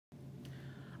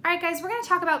All right, guys, we're going to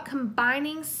talk about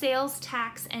combining sales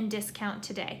tax and discount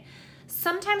today.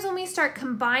 Sometimes when we start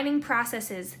combining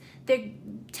processes, there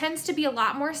tends to be a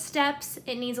lot more steps.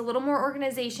 It needs a little more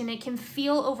organization. It can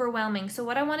feel overwhelming. So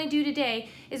what I want to do today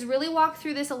is really walk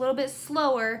through this a little bit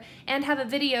slower and have a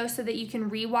video so that you can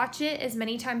rewatch it as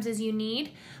many times as you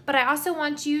need. But I also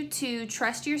want you to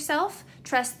trust yourself,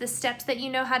 trust the steps that you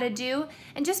know how to do,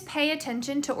 and just pay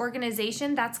attention to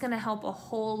organization. That's going to help a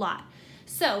whole lot.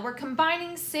 So we're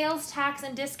combining sales tax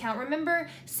and discount. Remember,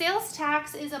 sales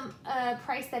tax is a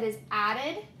price that is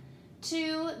added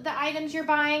to the items you're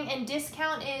buying, and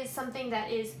discount is something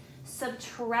that is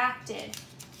subtracted.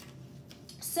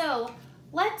 So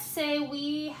let's say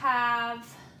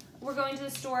we're going to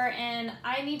the store and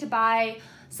I need to buy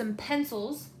some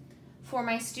pencils for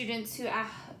my students who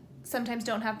sometimes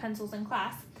don't have pencils in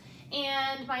class.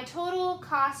 And my total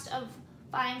cost of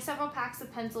buying several packs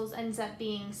of pencils ends up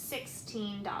being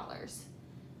 $16.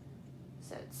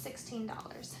 So it's $16.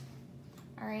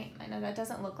 All right, I know that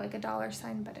doesn't look like a dollar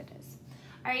sign, but it is.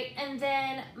 All right, and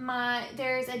then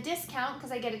there's a discount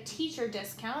because I get a teacher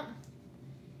discount.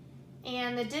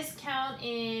 And the discount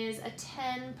is a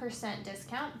 10%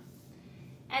 discount.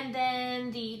 And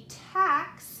then the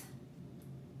tax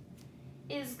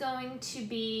is going to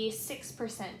be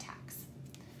 6% tax.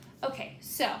 Okay,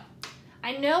 so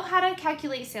I know how to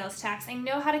calculate sales tax, I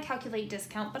know how to calculate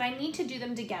discount, but I need to do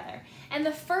them together. And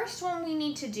the first one we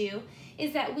need to do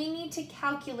is that we need to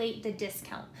calculate the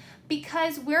discount,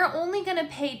 because we're only gonna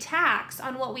pay tax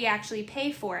on what we actually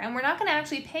pay for, and we're not gonna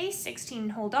actually pay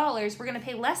 $16 whole, we're gonna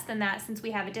pay less than that since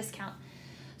we have a discount.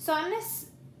 So I'm gonna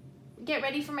get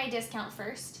ready for my discount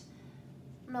first.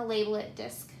 I'm gonna label it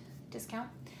discount.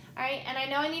 All right, and I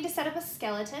know I need to set up a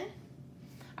skeleton.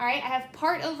 All right, I have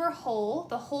part over whole.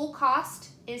 The whole cost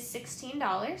is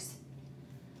 $16.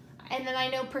 And then I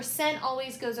know percent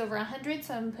always goes over 100,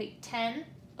 so I'm gonna put 10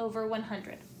 over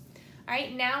 100. All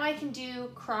right, now I can do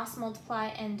cross multiply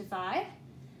and divide.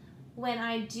 When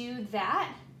I do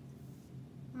that,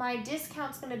 my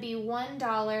discount's gonna be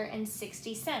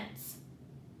 $1.60.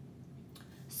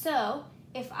 So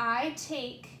if I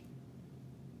take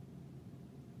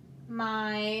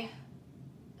my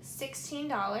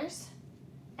 $16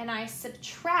 and I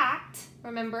subtract,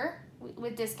 remember,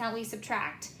 with discount we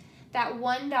subtract, that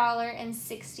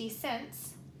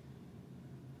 $1.60,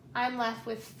 I'm left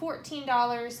with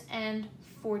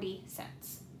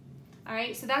 $14.40. All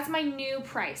right, so that's my new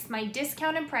price. My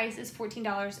discounted price is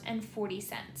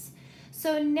 $14.40.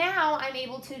 So now I'm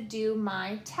able to do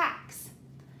my tax.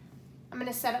 I'm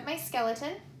gonna set up my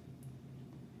skeleton.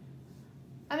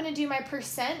 I'm gonna do my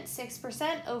percent,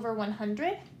 6% over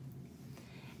 100.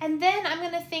 And then I'm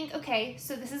gonna think, okay,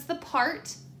 so this is the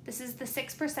part, this is the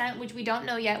 6%, which we don't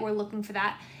know yet, we're looking for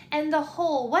that. And the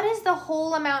whole, what is the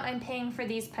whole amount I'm paying for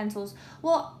these pencils?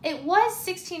 Well, it was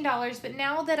 $16, but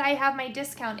now that I have my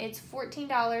discount, it's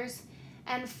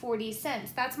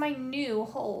 $14.40. That's my new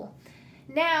whole.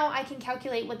 Now I can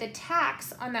calculate what the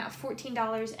tax on that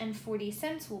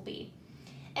 $14.40 will be.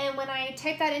 And when I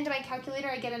type that into my calculator,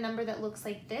 I get a number that looks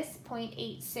like this,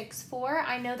 0.864.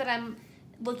 I know that I'm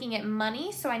looking at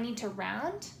money, so I need to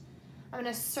round. I'm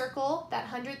gonna circle that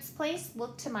hundredths place,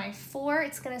 look to my 4,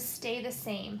 it's gonna stay the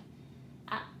same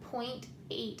at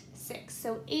 0.86.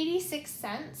 So 86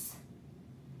 cents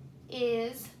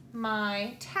is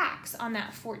my tax on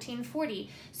that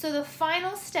 $14.40. So the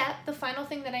final step, the final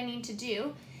thing that I need to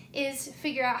do is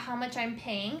figure out how much I'm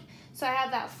paying. So I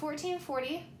have that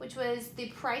 $14.40, which was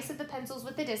the price of the pencils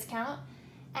with the discount,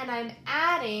 and I'm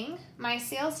adding my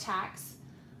sales tax,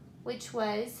 which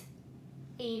was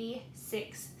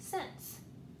 86 cents.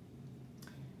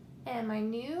 And my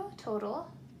new total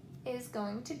is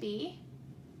going to be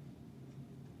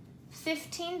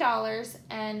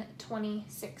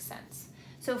 $15.26.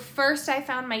 So first I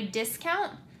found my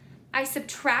discount. I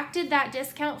subtracted that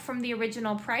discount from the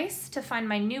original price to find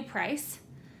my new price.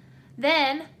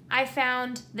 Then I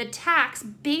found the tax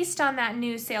based on that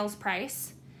new sales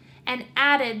price and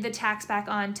added the tax back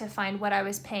on to find what I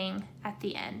was paying at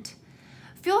the end.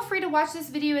 Feel free to watch this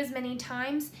video as many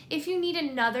times. If you need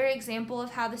another example of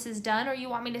how this is done, or you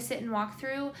want me to sit and walk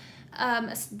through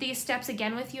these steps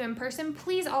again with you in person,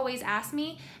 please always ask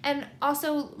me. And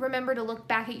also remember to look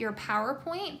back at your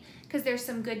PowerPoint because there's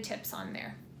some good tips on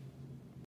there.